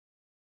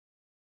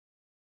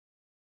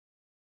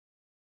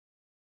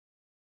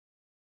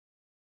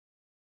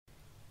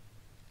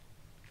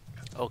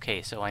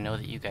Okay, so I know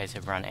that you guys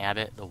have run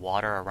Abbot. The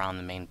water around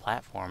the main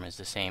platform is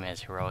the same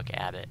as Heroic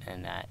Abbot,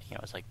 and that,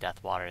 it's like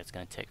death water. It's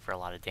going to tick for a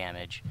lot of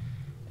damage.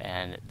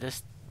 And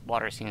this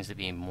water seems to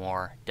be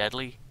more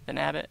deadly than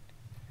Abbot.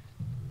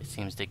 It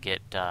seems to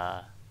get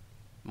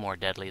more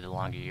deadly the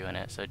longer you're in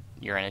it. So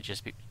you're in it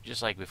just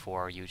like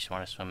before. You just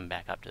want to swim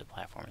back up to the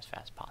platform as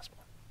fast as possible.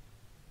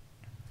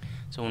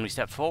 So when we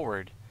step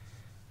forward,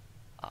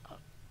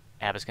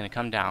 Abbot's going to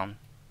come down.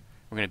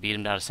 We're going to beat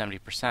him down to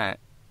 70%,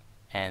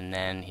 and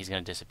then he's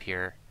going to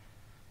disappear.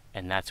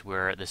 And that's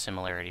where the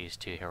similarities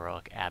to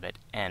Heroic Abbot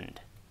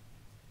end.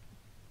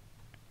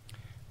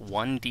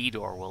 One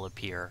D-door will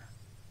appear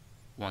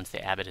once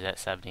the Abbot is at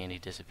 70 and he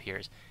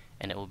disappears,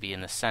 and it will be in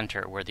the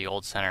center where the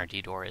old center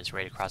D-door is,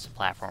 right across the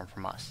platform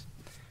from us.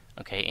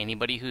 Okay,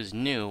 anybody who's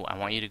new, I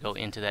want you to go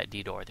into that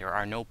D-door. There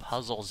are no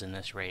puzzles in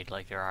this raid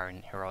like there are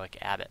in Heroic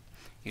Abbot.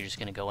 You're just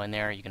going to go in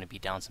there, you're going to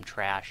beat down some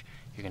trash,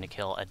 you're going to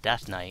kill a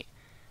Death Knight,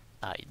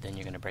 then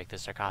you're going to break the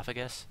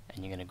sarcophagus,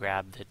 and you're going to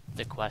grab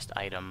the quest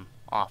item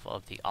off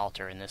of the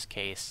altar. In this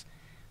case,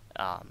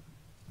 I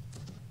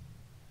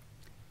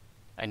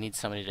need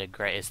somebody to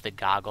grab. It's the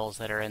goggles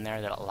that are in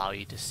there that allow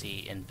you to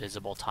see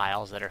invisible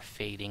tiles that are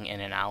phasing in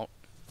and out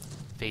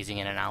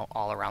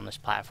all around this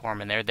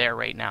platform, and they're there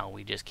right now.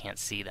 We just can't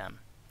see them.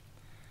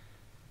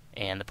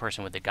 And the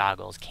person with the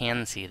goggles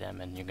can see them,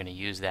 and you're going to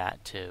use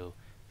that to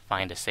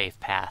find a safe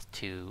path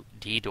to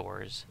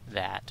D-doors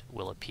that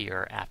will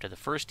appear after the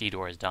first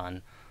D-door is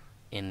done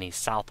in the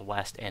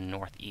southwest and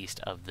northeast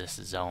of this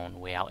zone,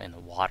 way out in the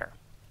water.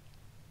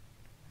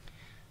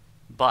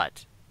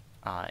 But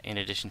in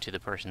addition to the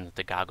person with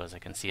the goggles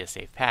that can see a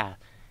safe path,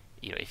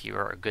 if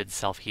you're a good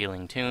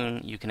self-healing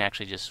toon, you can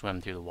actually just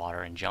swim through the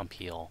water and jump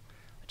heal,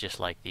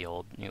 just like the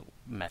old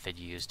method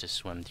you used to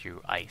swim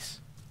through ice.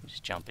 You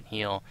just jump and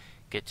heal,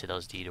 get to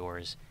those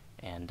D-doors,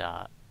 and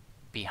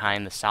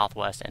behind the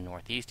southwest and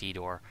northeast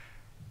D-door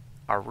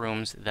are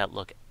rooms that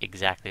look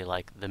exactly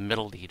like the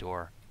middle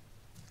D-door.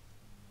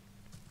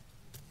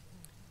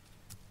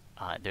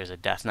 There's a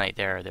Death Knight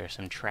there, there's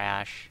some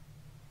trash,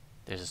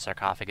 there's a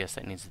sarcophagus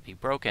that needs to be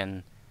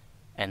broken,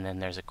 and then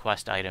there's a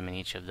quest item in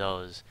each of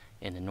those.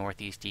 In the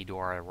northeast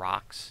D-door are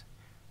rocks,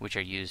 which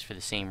are used for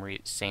the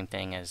same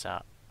thing as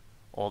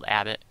Old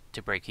Abbot,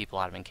 to break people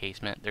out of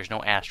encasement. There's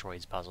no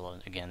asteroids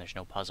puzzle. Again, there's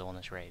no puzzle in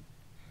this raid.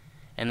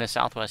 In the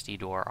southwest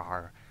D-door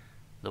are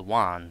the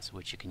wands,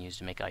 which you can use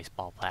to make ice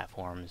ball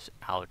platforms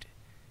out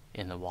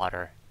in the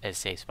water as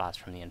safe spots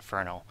from the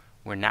Inferno.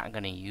 We're not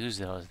going to use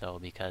those, though,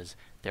 because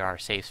there are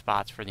safe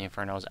spots for the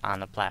Infernos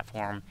on the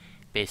platform.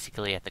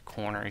 Basically, at the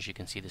corners, you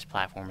can see this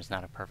platform is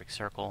not a perfect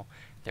circle.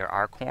 There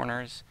are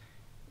corners,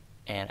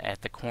 and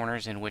at the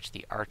corners in which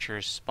the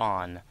archers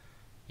spawn,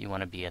 you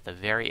want to be at the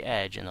very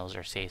edge, and those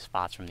are safe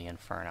spots from the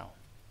Inferno.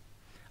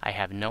 I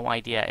have no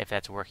idea if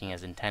that's working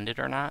as intended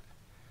or not,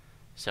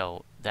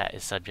 so that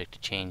is subject to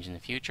change in the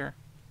future.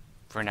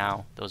 For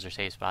now, those are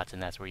safe spots,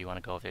 and that's where you want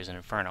to go if there's an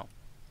Inferno.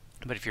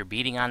 But if you're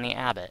beating on the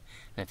Abbot,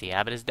 and if the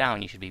Abbot is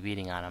down, you should be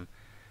beating on him,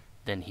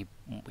 then he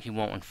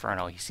won't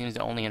Inferno. He seems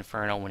to only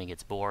Inferno when he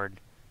gets bored,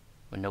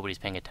 when nobody's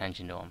paying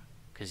attention to him,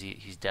 because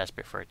he's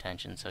desperate for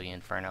attention, so he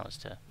Infernos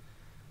to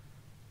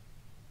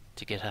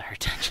get our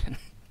attention.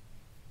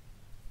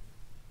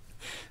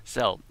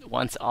 So,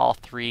 once all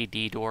 3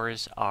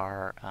 D-doors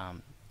are,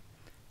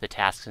 the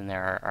tasks in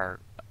there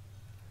are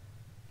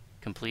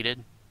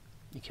completed,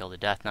 you kill the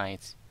Death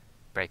Knights,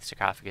 break the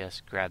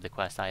sarcophagus, grab the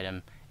quest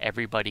item,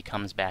 everybody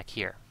comes back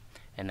here.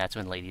 And that's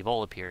when Lady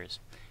Vol appears.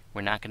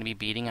 We're not going to be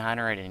beating on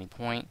her at any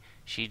point.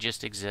 She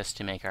just exists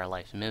to make our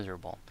lives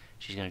miserable.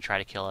 She's going to try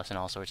to kill us in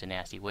all sorts of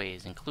nasty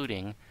ways,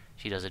 including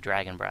she does a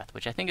dragon breath,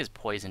 which I think is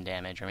poison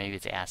damage, or maybe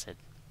it's acid.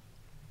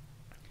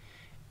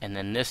 And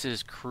then this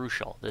is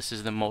crucial. This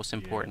is the most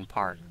important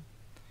part.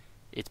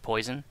 It's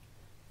poison?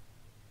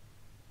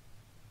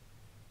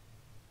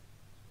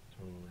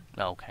 Totally.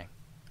 Okay.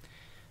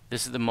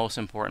 This is the most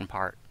important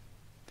part.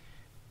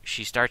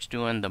 She starts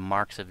doing the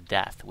marks of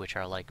death, which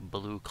are like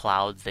blue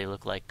clouds. They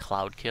look like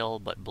cloud kill,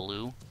 but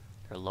blue.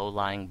 They're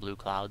low-lying blue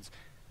clouds.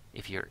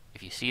 If you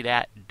see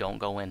that, don't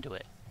go into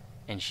it.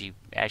 And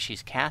as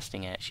she's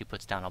casting it, she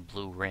puts down a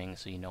blue ring,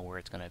 so you know where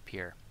it's going to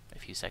appear a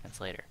few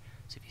seconds later.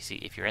 So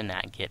if you're in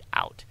that, get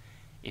out.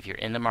 If you're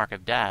in the mark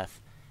of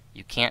death,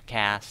 you can't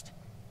cast,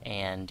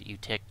 and you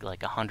tick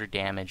like 100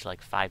 damage,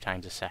 like 5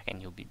 times a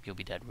second. You'll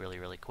be dead really,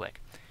 really quick.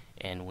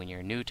 And when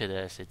you're new to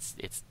this,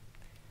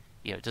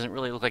 it doesn't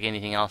really look like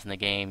anything else in the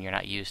game. You're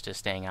not used to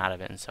staying out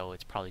of it, and so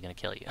it's probably going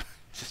to kill you.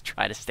 Just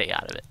try to stay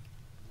out of it.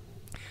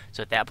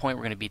 So at that point,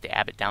 we're going to beat the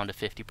Abbot down to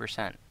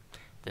 50%.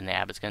 Then the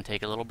Abbot's going to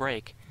take a little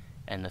break,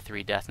 and the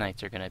 3 Death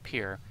Knights are going to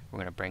appear. We're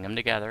going to bring them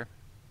together.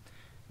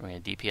 We're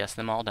going to DPS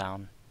them all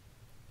down.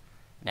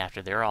 And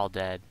after they're all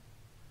dead,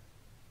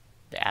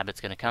 the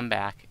Abbot's going to come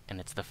back, and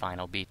it's the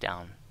final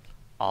beatdown.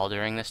 All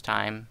during this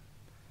time,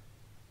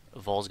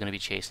 Vol's going to be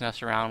chasing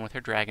us around with her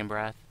dragon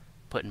breath,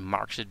 putting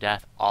marks of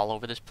death all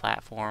over this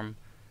platform,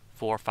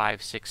 4,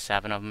 5, 6,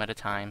 7 of them at a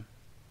time.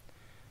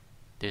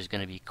 There's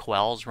going to be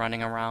quells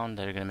running around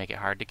that are going to make it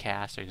hard to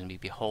cast. There's going to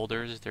be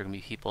beholders. There are going to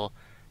be people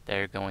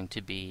they're going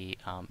to be,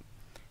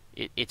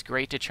 it's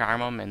great to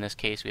charm them. In this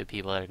case, we have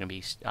people that are going to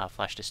be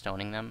flesh to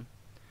stoning them.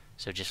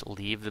 So just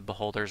leave the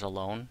beholders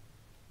alone.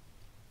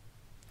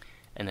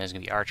 And there's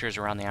going to be archers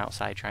around the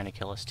outside trying to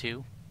kill us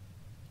too.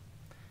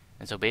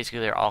 And so basically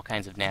there are all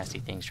kinds of nasty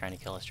things trying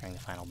to kill us during the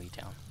final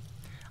beatdown.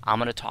 I'm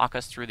going to talk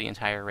us through the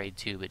entire raid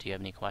too, but do you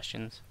have any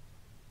questions?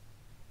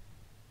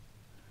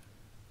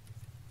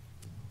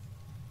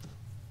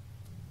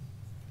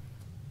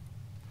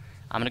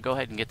 I'm going to go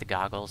ahead and get the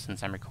goggles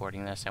since I'm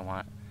recording this. I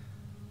want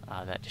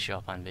that to show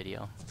up on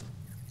video.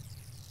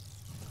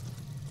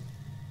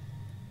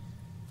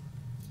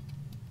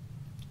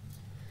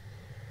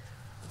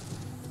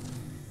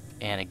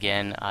 And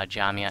again,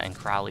 Jamia and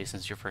Crowley,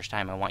 since it's your first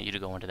time, I want you to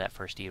go into that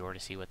first DDO to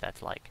see what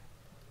that's like.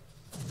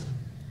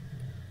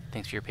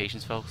 Thanks for your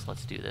patience, folks.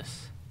 Let's do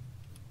this.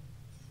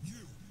 You,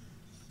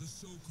 the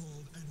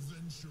so-called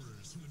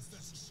adventurers who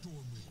infest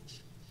Stormreach.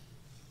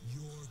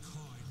 Your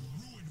kind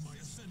ruined my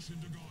ascension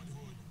to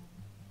godhood.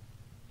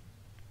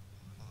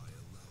 I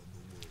allowed the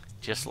world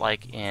to Just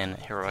like in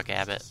Heroic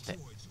Abbot, the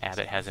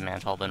Abbot has a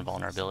Mantle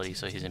invulnerability,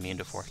 so he's immune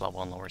to 4th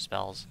level and lower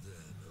spells.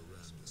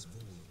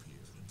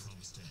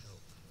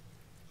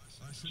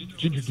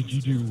 Ginger, did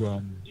you do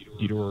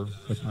DDO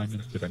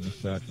assignments? Did I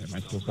miss that? Am I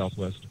still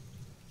southwest?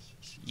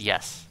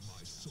 Yes.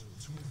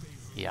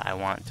 Yeah, I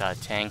want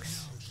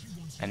Tanks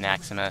and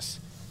Naximus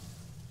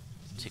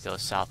to go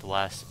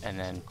southwest, and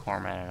then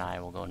Corman and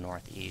I will go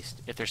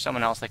northeast. If there's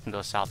someone else that can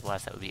go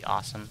southwest, that would be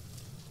awesome.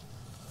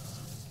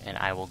 And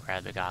I will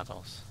grab the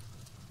goggles.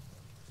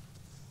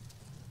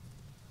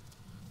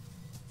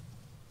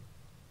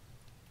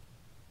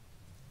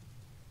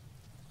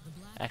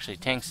 Actually,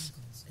 Tanks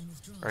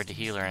or the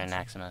healer and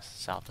Naximus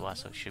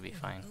southwest, so it should be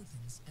fine.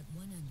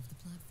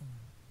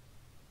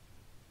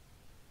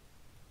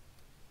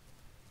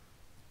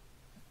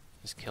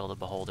 Just kill the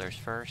beholders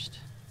first,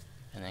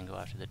 and then go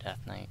after the Death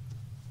Knight.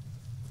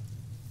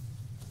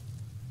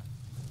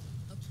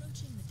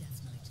 Approaching the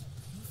Death Knight,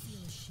 you feel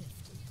a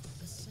shift,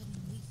 a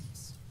sudden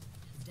weakness.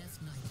 The Death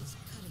Knight is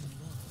cutting you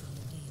off from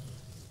the deity.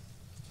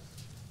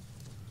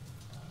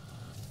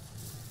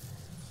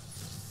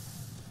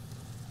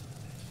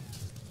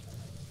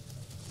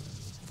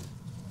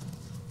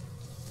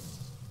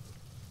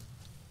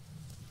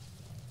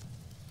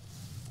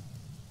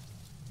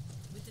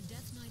 With the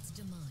Death Knight's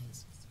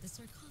demise, the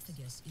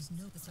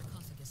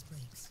sarcophagus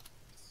breaks.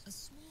 A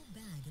small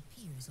bag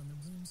appears on the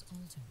room's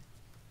altar.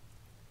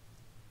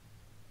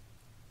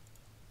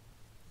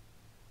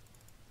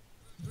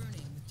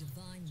 Burning with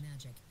divine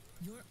magic,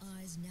 your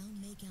eyes now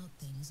make out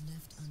things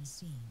left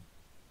unseen.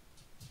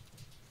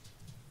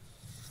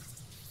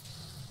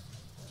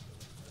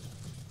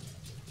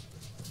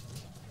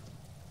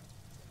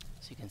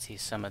 So you can see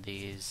some of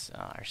these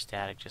are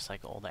static, just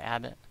like old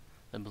Abbot.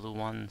 The blue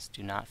ones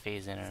do not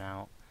phase in and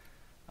out.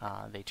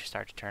 They just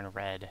start to turn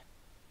red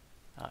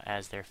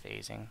as they're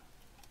phasing.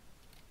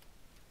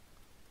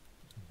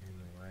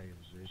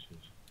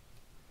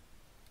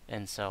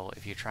 And so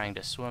if you're trying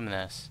to swim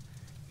this,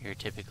 you're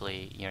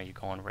typically, you're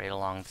going right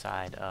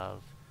alongside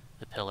of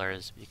the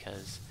pillars,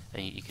 because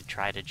then you could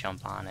try to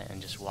jump on it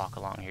and just walk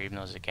along here. Even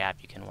though there's a gap,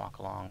 you can walk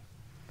along.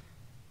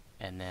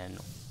 And then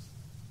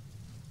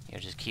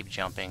just keep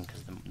jumping,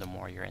 because the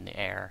more you're in the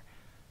air,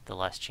 the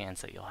less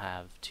chance that you'll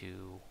have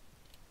to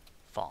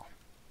fall.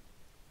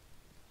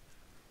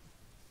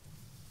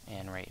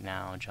 And right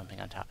now,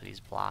 jumping on top of these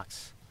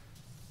blocks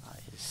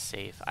is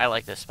safe. I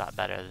like this spot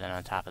better than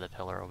on top of the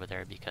pillar over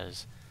there,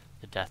 because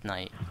the Death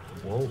Knight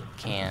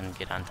can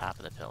get on top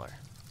of the pillar.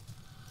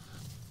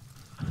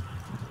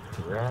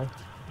 Yeah.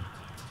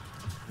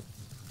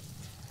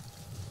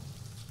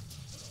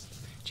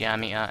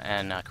 Jamia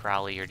and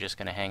Crowley, you're just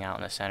going to hang out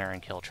in the center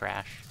and kill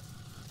trash.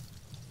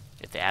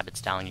 If the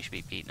Abbot's down, you should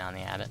be beating on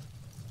the Abbot.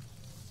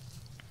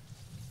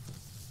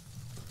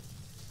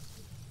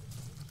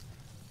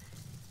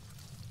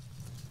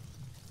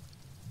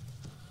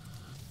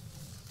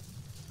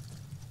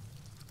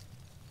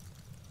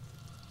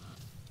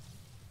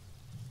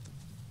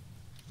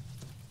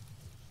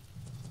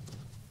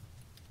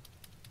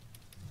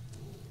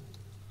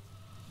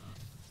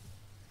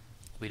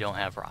 We don't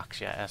have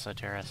rocks yet,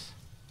 Esoterrus.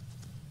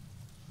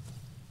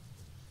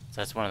 So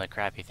that's one of the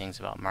crappy things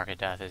about Market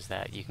Death, is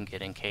that you can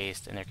get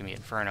encased and there can be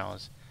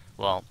infernos.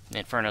 Well,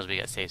 infernos we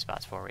got safe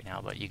spots for right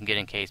now, but you can get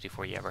encased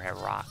before you ever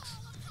have rocks.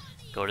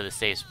 Go to the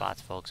safe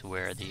spots, folks,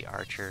 where the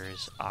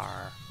archers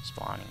are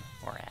spawning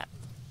or at.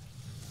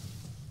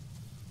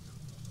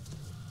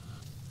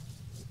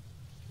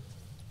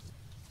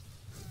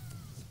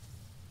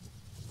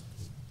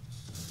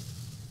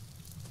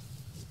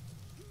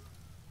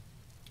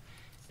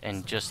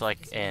 And just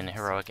like in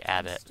Heroic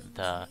Abbot,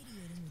 the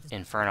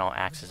Inferno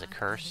acts as a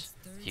curse.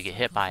 If you get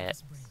hit by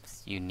it,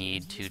 you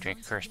need to drink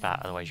a curse pot,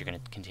 otherwise you're going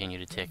to continue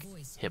to take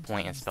hit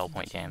point and spell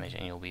point damage,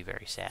 and you'll be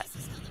very sad.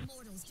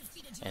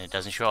 And it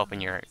doesn't show up in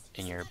your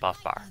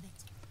buff bar.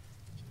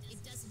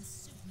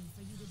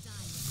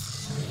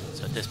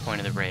 So at this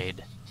point of the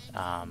raid,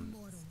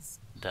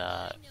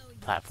 the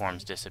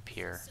platforms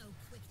disappear.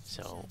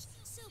 So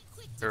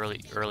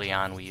early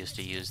on we used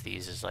to use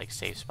these as like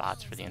safe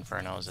spots for the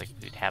Infernos. Like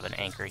we'd have an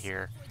anchor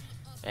here,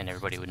 and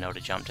everybody would know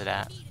to jump to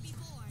that.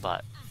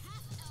 But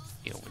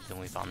you know, then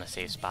we found the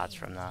safe spots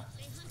from the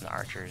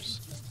archers,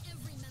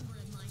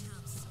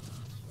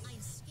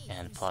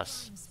 and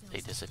plus they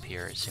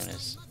disappear as soon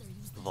as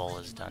Vol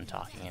is done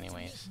talking,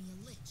 anyways.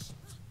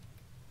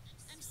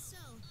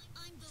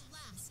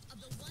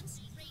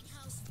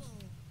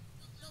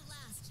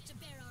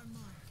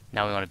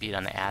 Now we want to beat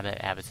on the Abbot.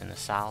 Abbot's in the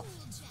south.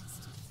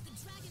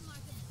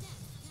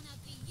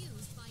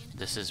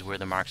 This is where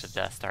the marks of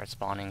death start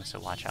spawning, so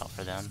watch out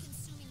for them.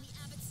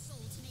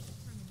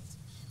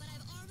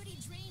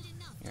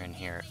 You're in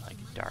here, it like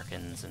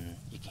darkens and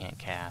you can't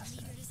cast.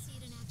 And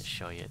to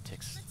show you, it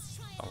takes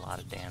a lot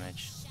of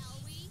damage.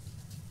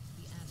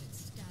 The abbot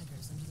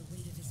staggers under the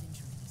weight of his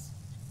injuries.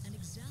 An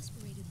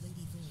exasperated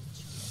Lady Vol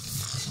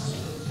chimes.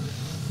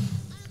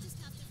 I'll just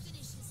have to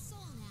finish his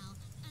soul now,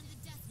 and the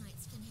Death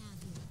Knights can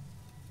have you.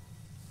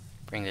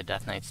 Bring the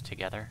Death Knights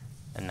together,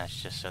 and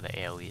that's just so the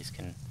AoEs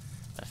can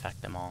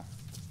affect them all.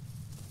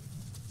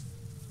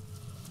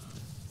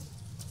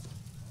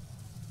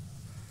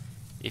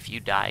 If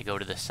you die, go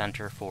to the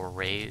center for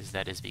raise.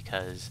 That is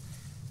because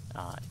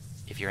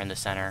if you're in the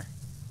center,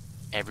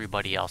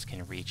 everybody else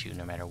can reach you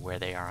no matter where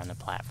they are on the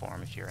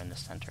platform if you're in the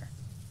center.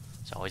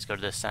 So always go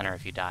to the center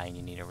if you die and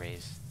you need a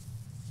raise.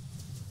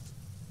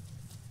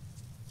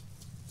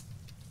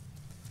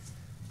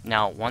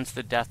 Now, once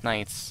the Death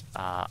Knights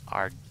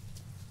are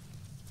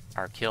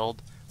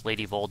killed,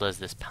 Lady Vol does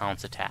this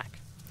pounce attack.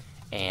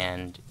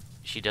 And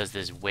she does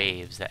these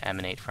waves that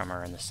emanate from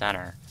her in the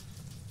center.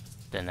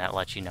 Then that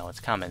lets you know it's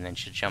coming. Then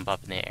she'll jump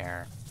up in the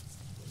air,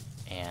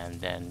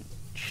 and then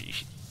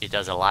it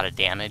does a lot of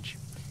damage.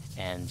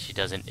 And it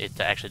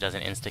actually does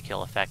an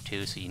insta-kill effect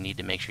too, so you need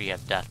to make sure you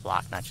have Death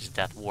Block, not just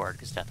Death Ward,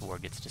 because Death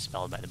Ward gets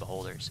dispelled by the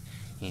Beholders.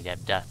 You need to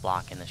have Death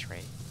Block in this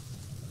raid.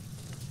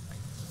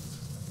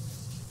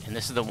 And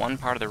this is the one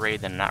part of the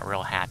raid that I'm not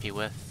real happy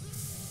with,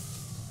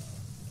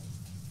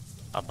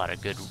 about a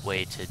good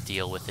way to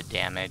deal with the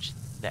damage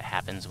that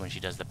happens when she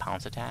does the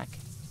pounce attack.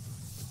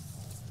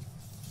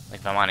 Like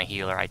if I'm on a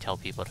healer, I tell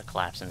people to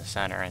collapse in the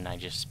center, and I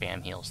just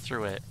spam heals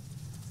through it.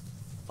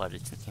 But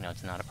it's, you know,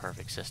 it's not a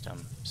perfect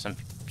system. Some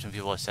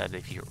people have said that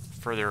if you're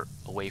further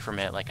away from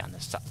it, like on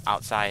the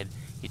outside,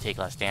 you take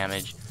less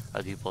damage.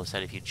 Other people have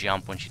said if you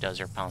jump when she does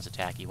her pounce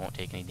attack, you won't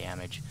take any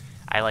damage.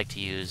 I like to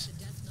use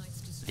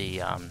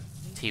the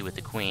T with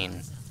the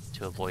Queen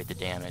to avoid the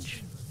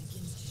damage.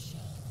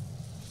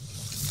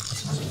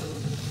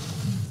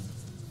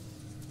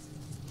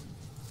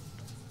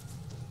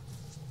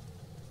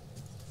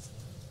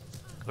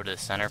 Go to the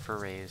center for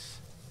raise.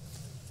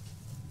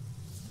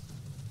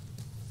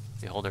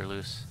 Beholder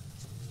loose.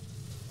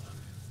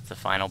 It's the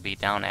final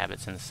beatdown.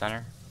 Abbot's in the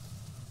center.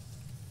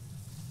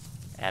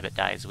 Abbot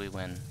dies, we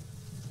win.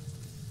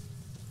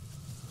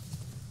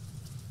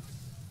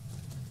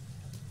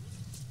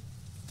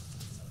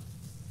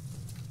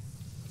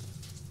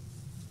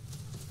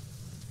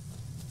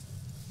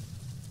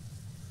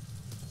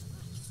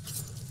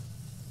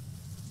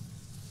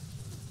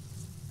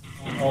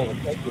 Oh,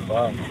 thank you,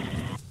 Bob.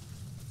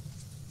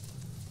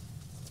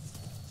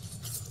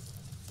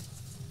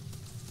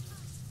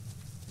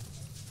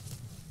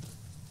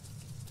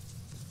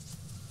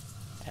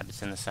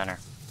 Abbot's in the center.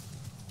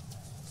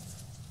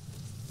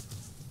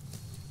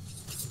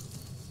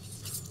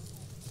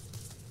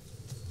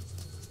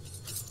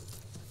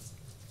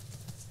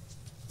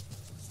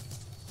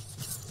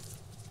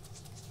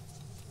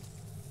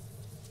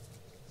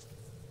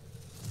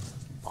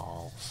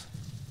 Balls.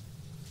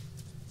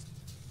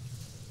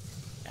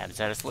 Abbot's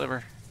at his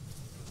liver.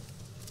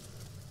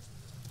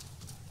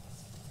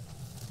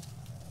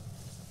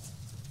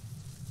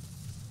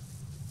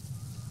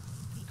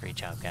 Great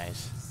job,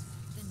 guys.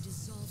 Then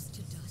dissolves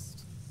to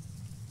dust.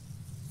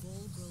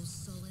 Vol grows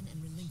sullen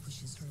and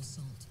relinquishes her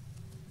assault.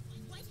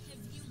 What have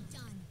you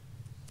done?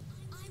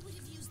 I would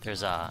have used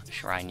There's a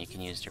shrine you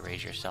can use to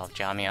raise yourself.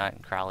 Jamia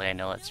and Crowley, I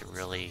know it's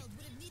really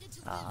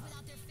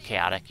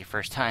chaotic your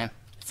first time.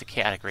 It's a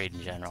chaotic raid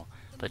in general.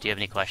 But do you have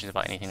any questions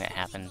about anything that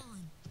happened?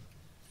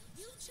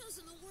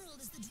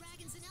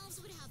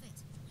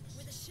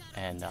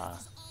 And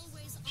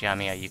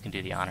Jamia, you can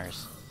do the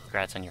honors.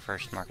 Congrats on your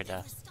first mark of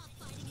death.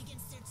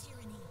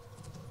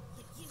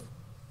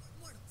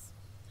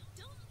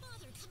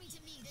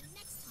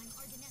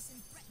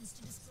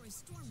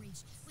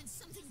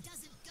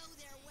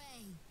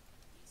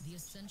 The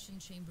Ascension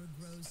Chamber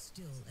grows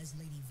still as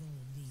Lady Vol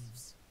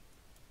leaves.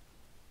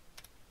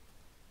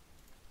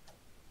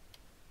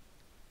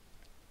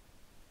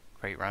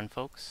 Great run,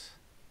 folks.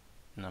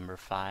 Number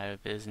 5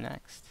 is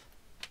next.